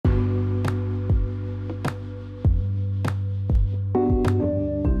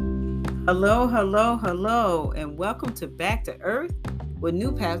Hello, hello, hello, and welcome to Back to Earth with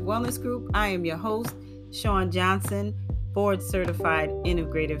New Path Wellness Group. I am your host, Sean Johnson, board certified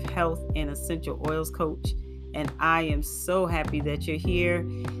integrative health and essential oils coach, and I am so happy that you're here.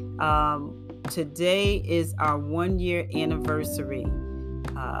 Today is our 1 year anniversary,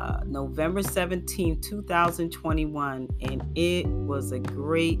 November 17th, 2021, and it was a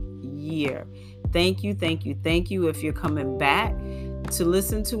great year. Thank you, thank you, thank you if you're coming back to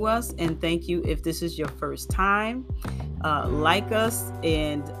listen to us, and thank you if this is your first time. Like us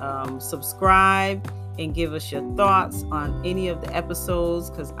and subscribe and give us your thoughts on any of the episodes,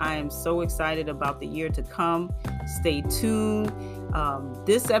 because I am so excited about the year to come. Stay tuned.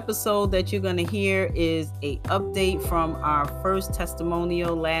 This episode that you're going to hear is a update from our first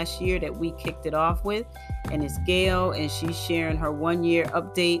testimonial last year that we kicked it off with, and it's Gail, and she's sharing her 1 year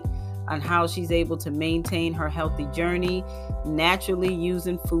update on how she's able to maintain her healthy journey naturally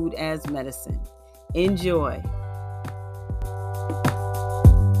using food as medicine. Enjoy.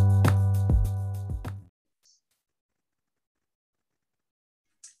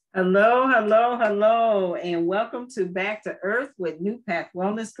 Hello, hello, hello, and welcome to Back to Earth with New Path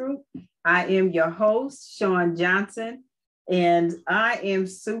Wellness Group. I am your host, Sean Johnson, and I am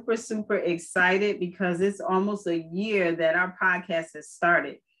super, super excited because it's almost a year that our podcast has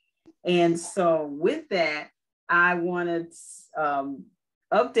started. And so with that, I want to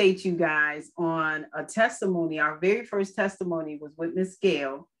update you guys on a testimony. Our very first testimony was with Miss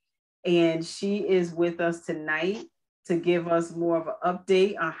Gail, and she is with us tonight to give us more of an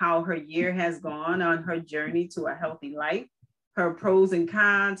update on how her year has gone on her journey to a healthy life, her pros and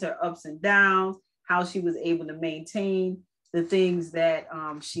cons, her ups and downs, how she was able to maintain the things that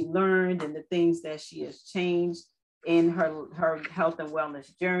she learned and the things that she has changed in her health and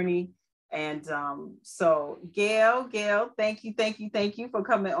wellness journey. And so Gail, thank you for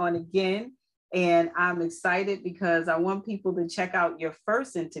coming on again. And I'm excited because I want people to check out your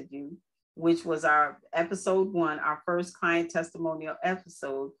first interview, which was our episode 1. Our first client testimonial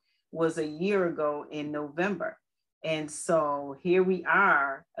episode was a year ago in November. And so here we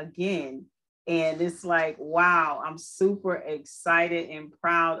are again. And it's like, wow, I'm super excited and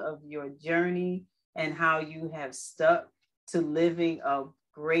proud of your journey and how you have stuck to living a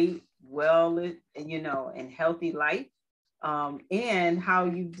great, well, and healthy life, and how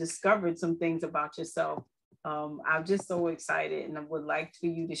you've discovered some things about yourself. I'm just so excited, and I would like for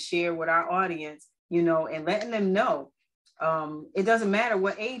you to share with our audience, and letting them know it doesn't matter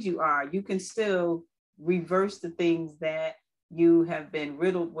what age you are, you can still reverse the things that you have been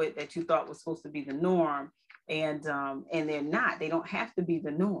riddled with that you thought was supposed to be the norm, and they're not. They don't have to be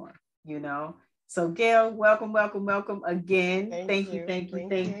the norm. So Gail, welcome again. Thank you. Thank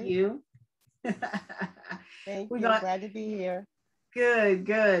you. Glad to be here.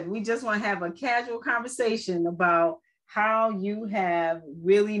 Good. We just want to have a casual conversation about how you have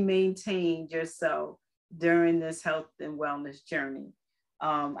really maintained yourself during this health and wellness journey.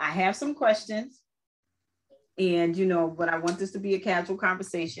 I have some questions, and but I want this to be a casual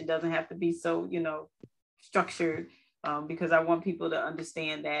conversation. It doesn't have to be so structured. Because I want people to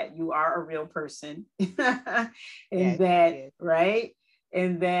understand that you are a real person and right?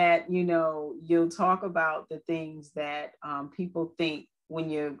 And that, you'll talk about the things that people think when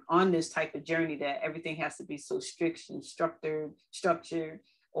you're on this type of journey, that everything has to be so strict and structured,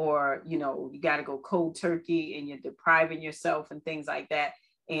 or, you got to go cold turkey and you're depriving yourself and things like that.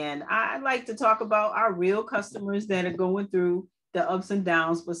 And I like to talk about our real customers that are going through the ups and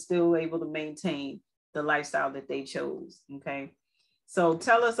downs, but still able to maintain the lifestyle that they chose. Okay. So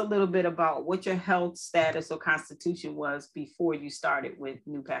tell us a little bit about what your health status or constitution was before you started with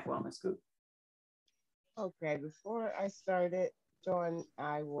New Path Wellness Group. Okay. Before I started, John,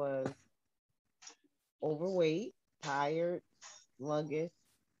 I was overweight, tired, sluggish,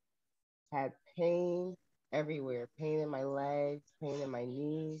 had pain everywhere, pain in my legs, pain in my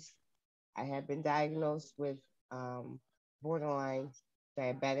knees. I had been diagnosed with borderline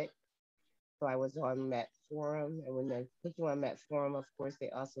diabetic. So I was on metformin, and when they put you on metformin, of course, they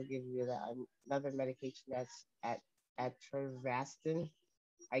also give you another medication that's atrovastin.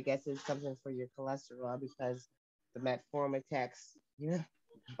 I guess it's something for your cholesterol, because the metformin attacks your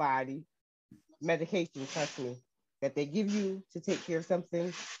body. Medication, trust me, that they give you to take care of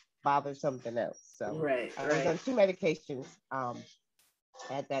something bothers something else. So I was on 2 medications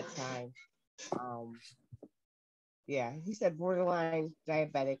at that time. Yeah, he said borderline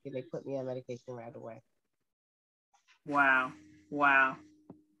diabetic, and they put me on medication right away. Wow.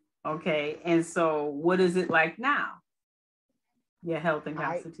 Okay. And so what is it like now? Your health and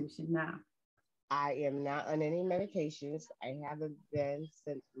constitution now? I am not on any medications. I haven't been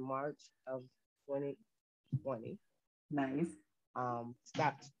since March of 2020. Nice.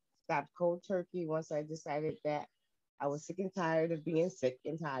 Stopped cold turkey once I decided that I was sick and tired of being sick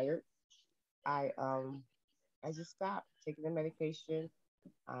and tired. I um I just stopped taking the medication.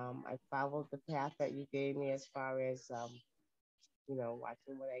 I followed the path that you gave me as far as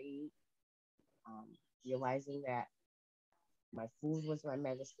watching what I eat, um, realizing that my food was my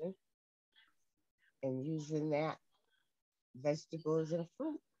medicine, and using that vegetables and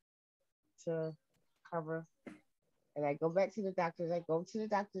fruit to cover. And I go back to the doctors. I go to the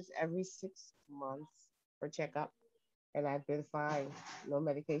doctors every 6 months for checkup, and I've been fine. No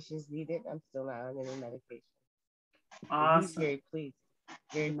medications needed. I'm still not on any medication. So he's Awesome. very pleased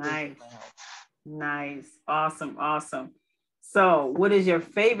Nice. with my health. Nice. Awesome. Awesome. So, what is your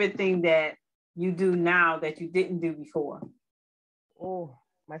favorite thing that you do now that you didn't do before? Oh,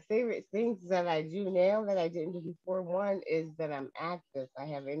 my favorite things that I do now that I didn't do before. One is that I'm active. I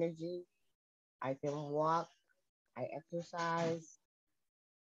have energy. I can walk. I exercise.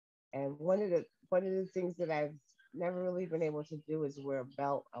 And one of the things that I've never really been able to do is wear a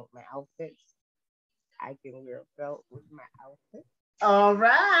belt out my outfits. I can wear a belt with my outfit. All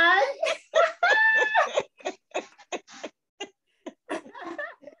right.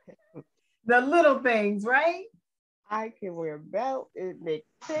 The little things, right? I can wear a belt. It makes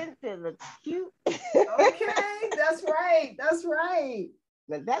sense. It looks cute. Okay, that's right. That's right.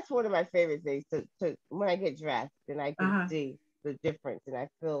 Now, that's one of my favorite things to when I get dressed and I can Uh-huh. see the difference and I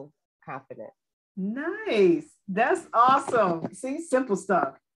feel confident. Nice. That's awesome. See, simple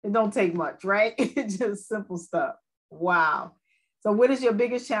stuff. It don't take much, right? It's just simple stuff. Wow. So what is your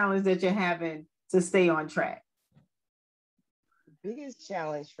biggest challenge that you're having to stay on track? The biggest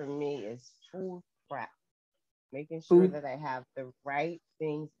challenge for me is food prep, making sure Food. that I have the right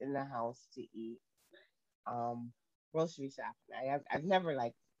things in the house to eat. Um, Grocery shopping. I've never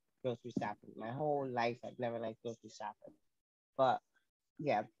liked grocery shopping. My whole life, I've never liked grocery shopping. But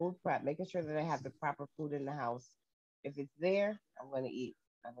yeah, food prep, making sure that I have the proper food in the house. If it's there, I'm gonna eat.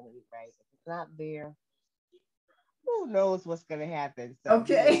 I'm gonna eat right. If it's not there, who knows what's gonna happen? So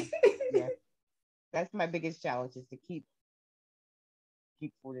Okay. yeah, that's my biggest challenge is to keep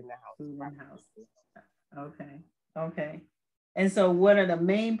food in the house. Food in Proper the house. food. Okay. Okay. And so what are the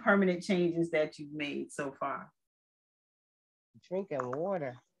main permanent changes that you've made so far? Drinking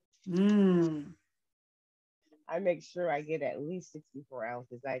water. Mm. I make sure I get at least 64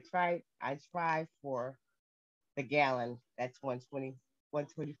 ounces. I try for the gallon. That's 120,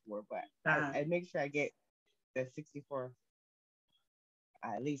 124, but Uh-huh. I make sure I get the 64,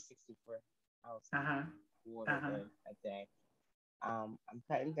 at least 64 ounces Uh-huh. of water Uh-huh. in a day. I'm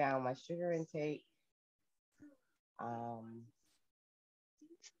cutting down my sugar intake. Um,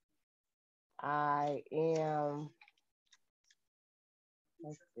 I am,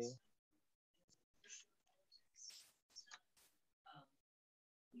 let's see,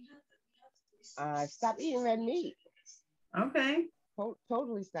 I stopped eating red meat. Okay.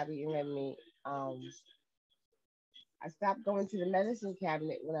 Totally stopped eating red meat. Um, I stopped going to the medicine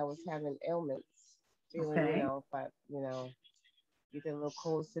cabinet when I was having ailments, feeling, Okay. if I, getting little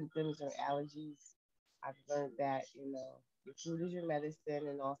cold symptoms or allergies. I've learned that, your food is your medicine,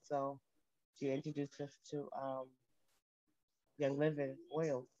 and also to introduce us to Young Living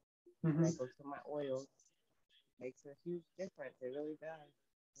oils. And I Mm-hmm. go to my oils, makes a huge difference. It really does.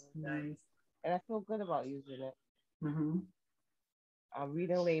 It really does. Nice. And I feel good about using it. Mm-hmm. I'm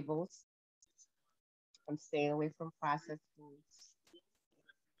reading labels. I'm staying away from processed foods.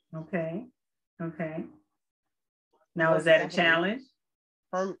 Okay. Okay. Now, is Most that a definitely. challenge?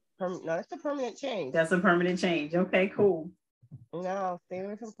 No, that's a permanent change. That's a permanent change. Okay, cool. No, staying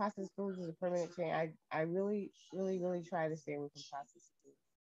away from processed foods is a permanent change. I really, really, really try to stay away from processed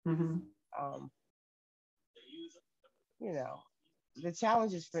foods. Mm-hmm. Um, you know, the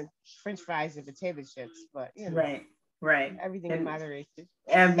challenge is French fries and potato chips, but Right. Right. everything in And moderation.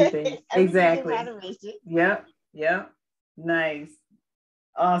 everything. Everything in Exactly. moderation. Yep. Yep. Nice.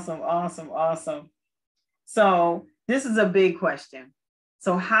 Awesome. Awesome. Awesome. So, this is a big question.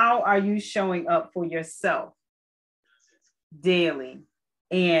 So, how are you showing up for yourself daily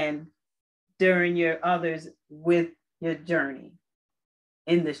and during your others with your journey,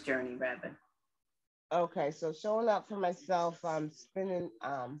 in this journey, rather? Okay, so showing up for myself, I'm spending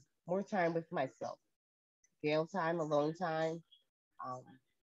more time with myself. Jail time, alone time, um,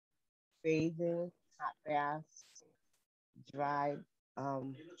 bathing, hot baths, dry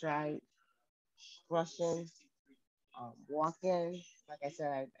dry brushing, walking. Like I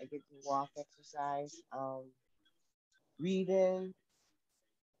said, I get to walk, exercise, reading,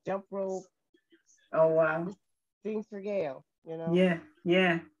 jump rope, Oh wow. Just things for Gail, Yeah,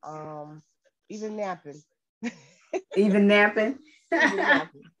 yeah. Um, even napping. Even napping. Even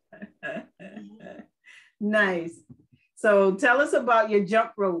napping. Nice. So tell us about your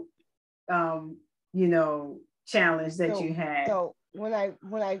jump rope, um, you know, challenge that So you had. so when I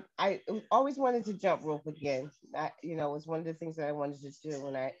always wanted to jump rope again. It was one of the things that I wanted to do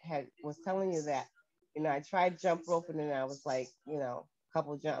when I had was telling you that, I tried jump rope and then I was like,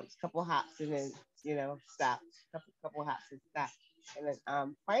 couple jumps, couple hops and then, stop. Couple hops and stop. And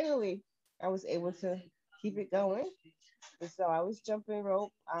then finally I was able to keep it going. And so I was jumping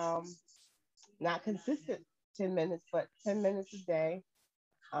rope, not consistent 10 minutes, but 10 minutes a day.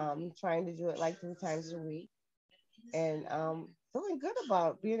 Trying to do it like 3 times a week and feeling good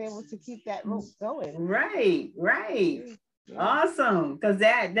about being able to keep that rope going. Right, right. Yeah. Awesome. Because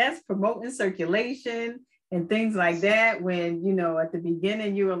that's promoting circulation and things like that. When, at the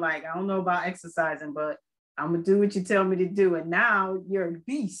beginning you were like, I don't know about exercising, but I'm gonna do what you tell me to do. And now you're a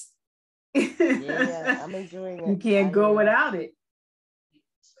beast. Yeah, I'm enjoying You it. can't go without it.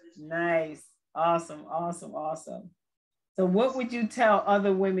 Nice. Awesome, awesome, awesome. So what would you tell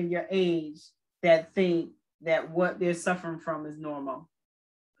other women your age that think that what they're suffering from is normal?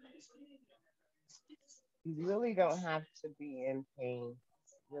 You really don't have to be in pain.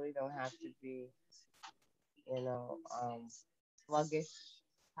 You really don't have to be, you know, um, sluggish,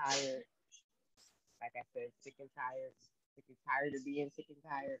 tired. Like I said, sick and tired of being sick and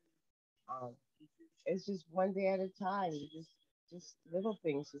tired. Um, it's just one day at a time. You just little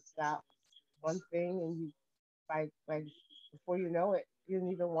things. You stop one thing, and by before you know it, you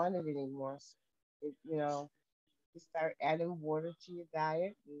don't even want it anymore. You start adding water to your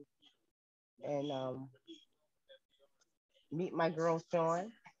diet, and meet my girl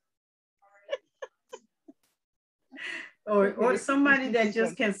Sean. Or Introduce somebody you to that just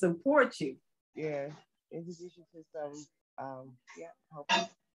some, can support you. yeah, introduce you to some, yeah,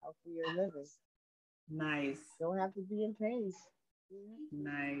 healthier living. Nice. Don't have to be in pain.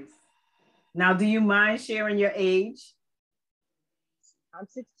 Nice. Now, do you mind sharing your age? I'm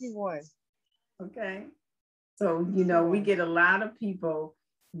 61. Okay. So, we 61. get a lot of people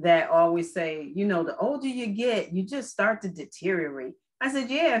that always say, the older you get, you just start to deteriorate. I said,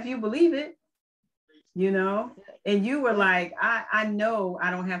 yeah, if you believe it, you know, and you were Yeah. like, I know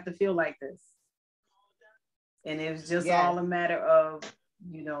I don't have to feel like this. And it was just Yes. all a matter of,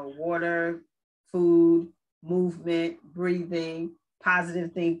 water, food, movement, breathing,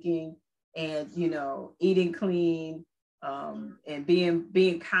 positive thinking, and, eating clean, and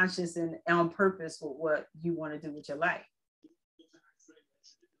being conscious and on purpose with what you want to do with your life.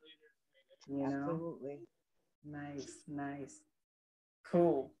 Absolutely. Nice, nice.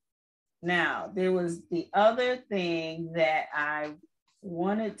 Cool. Now, there was the other thing that I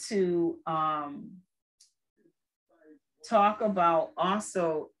wanted to talk about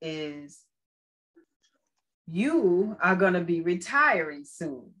also is you are going to be retiring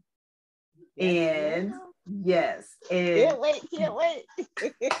soon. Yes, And yes, and can't wait, can't wait.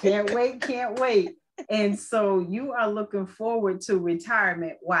 can't wait, can't wait. And so you are looking forward to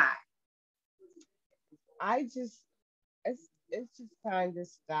retirement. Why? I just it's just time to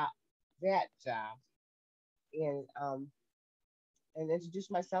stop that job and introduce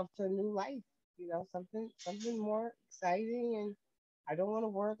myself to a new life. Something more exciting. And I don't want to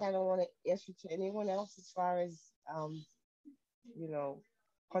work. I don't want to answer to anyone else as far as you know,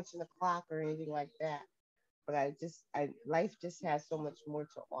 punching the clock or anything like that. But life just has so much more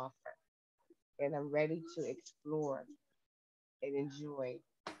to offer, and I'm ready to explore and enjoy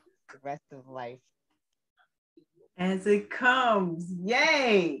the rest of life. As it comes.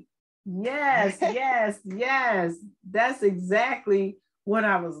 Yay. Yes, yes, yes. That's exactly what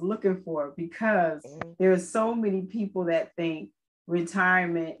I was looking for, because there are so many people that think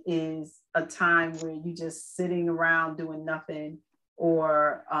retirement is a time where you just sitting around doing nothing,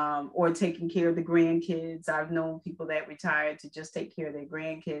 or taking care of the grandkids. I've known people that retired to just take care of their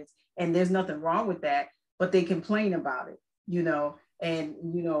grandkids, and there's nothing wrong with that, but they complain about it, and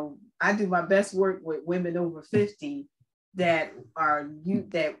I do my best work with women over 50 that are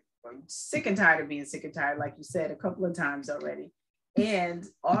sick and tired of being sick and tired, like you said a couple of times already. And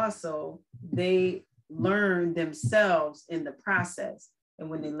also they learn themselves in the process. And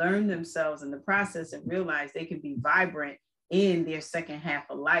when they learn themselves in the process and realize they can be vibrant in their second half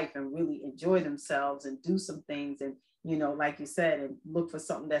of life and really enjoy themselves and do some things, and like you said, and look for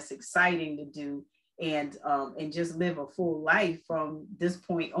something that's exciting to do, and just live a full life from this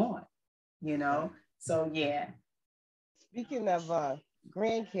point on. So yeah. Speaking of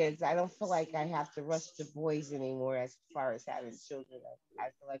grandkids, I don't feel like I have to rush to boys anymore as far as having children. I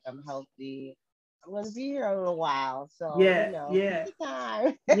feel like I'm healthy. I'm going to be here a little while. So, Yeah, yeah. take your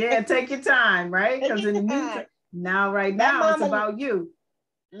time. Yeah, take your time, right? Take Because your in the time. meantime, right Let now, it's mama, about you.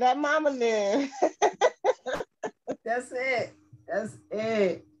 let mama live. That's it. That's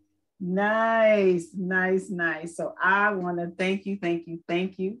it. Nice, nice, nice. So I want to thank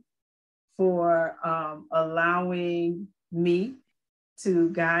you for allowing me to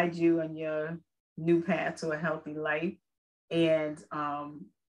guide you on your new path to a healthy life. And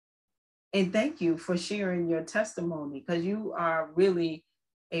and thank you for sharing your testimony, because you are really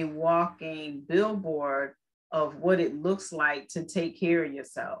a walking billboard of what it looks like to take care of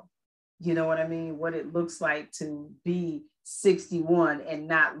yourself. You know what I mean? What it looks like to be 61 and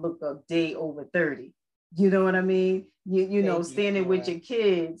not look a day over 30. You know what I mean? You know, Thank you, standing with Sean. your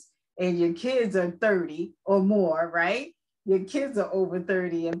kids and your kids are 30 or more, right? Your kids are over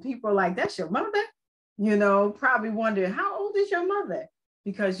 30 and people are like, that's your mother? You know, probably wondering, how old is your mother?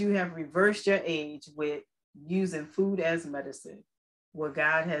 Because you have reversed your age with using food as medicine, what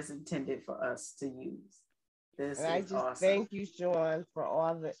God has intended for us to use. This And I is just awesome. thank you, Sean, for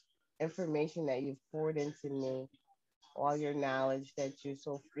all the information that you've poured into me, all your knowledge that you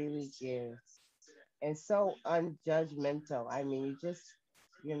so freely give, and so unjudgmental. I mean, you just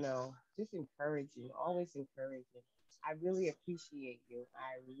encouraging, always encouraging. I really appreciate you.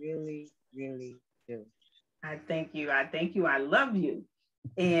 I really, really do. I thank you. I thank you. I love you.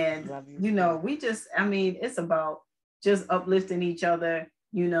 And, Love you you know, too. we just, I mean, it's about just uplifting each other,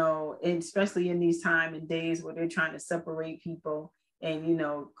 you know, and especially in these time and days where they're trying to separate people and, you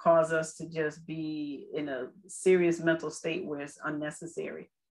know, cause us to just be in a serious mental state where it's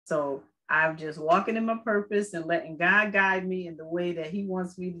unnecessary. So I'm just walking in my purpose and letting God guide me in the way that He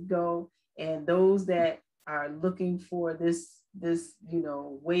wants me to go. And those that are looking for this, you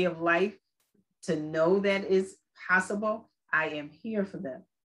know, way of life, to know that it's possible, I am here for them.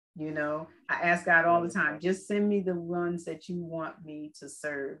 You know, I ask God all the time, Wonderful. just send me the ones that you want me to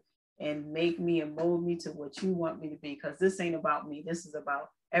serve and make me and mold me to what you want me to be. Because this ain't about me. This is about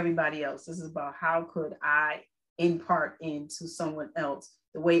everybody else. This is about how could I impart into someone else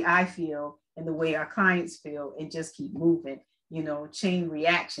the way I feel and the way our clients feel and just keep moving, you know, chain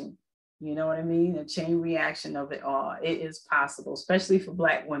reaction. You know what I mean? A chain reaction of it all. It is possible, especially for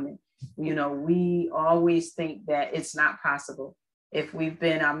Black women. You know, we always think that it's not possible. If we've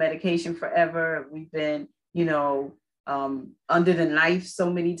been on medication forever, if we've been, you know, under the knife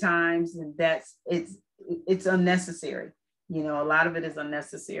so many times, and it's unnecessary. You know, a lot of it is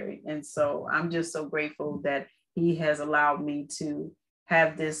unnecessary. And so I'm just so grateful that He has allowed me to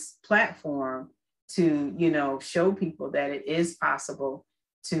have this platform to, you know, show people that it is possible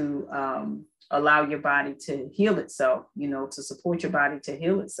to allow your body to heal itself, you know, to support your body to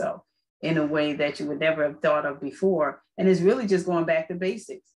heal itself in a way that you would never have thought of before. And it's really just going back to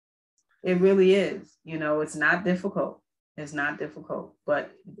basics. It really is. You know, it's not difficult. It's not difficult,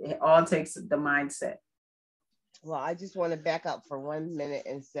 but it all takes the mindset. Well, I just want to back up for 1 minute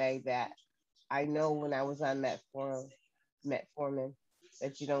and say that I know when I was on metformin,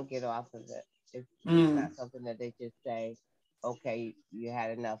 that you don't get off of it. It's Mm, not something that they just say, okay, you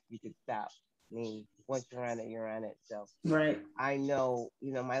had enough, you could stop. I mean, once you're on it, you're on it. So right. I know,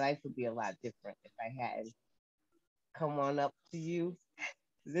 my life would be a lot different if I hadn't come on up to you,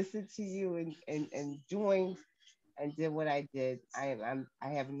 listened to you, and joined and did what I did. I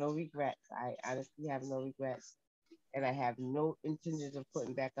have no regrets. I honestly have no regrets, and I have no intentions of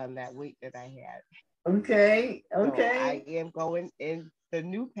putting back on that weight that I had. Okay. So I Okay. am going in the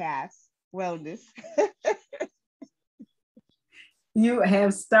new path, wellness. You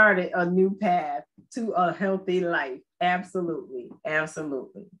have started a new path to a healthy life. Absolutely.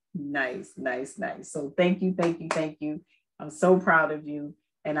 Absolutely. Nice, nice, nice. So thank you, thank you, thank you. I'm so proud of you.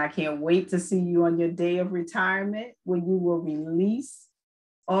 And I can't wait to see you on your day of retirement when you will release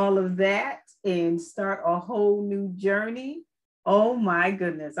all of that and start a whole new journey. Oh my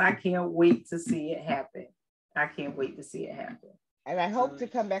goodness. I can't wait to see it happen. I can't wait to see it happen. And I hope to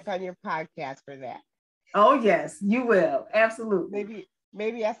come back on your podcast for that. Oh, yes, you will. Absolutely.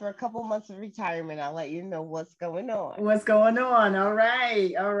 Maybe after a couple months of retirement, I'll let you know what's going on. What's going on? All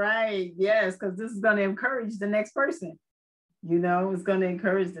right. All right. Yes, because this is going to encourage the next person. You know, it's going to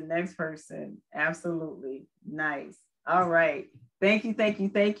encourage the next person. Absolutely. Nice. All right. Thank you. Thank you.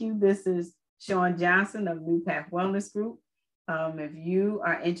 Thank you. This is Sean Johnson of New Path Wellness Group. If you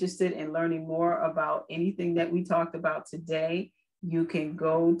are interested in learning more about anything that we talked about today, you can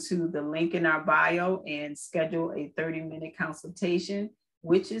go to the link in our bio and schedule a 30-minute consultation,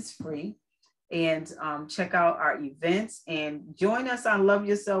 which is free. And check out our events and join us on Love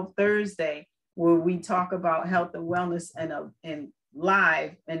Yourself Thursday, where we talk about health and wellness in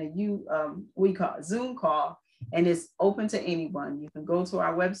live and we call it Zoom call, and it's open to anyone. You can go to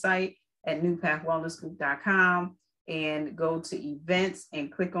our website at newpathwellnessgroup.com and go to events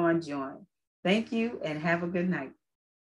and click on join. Thank you and have a good night.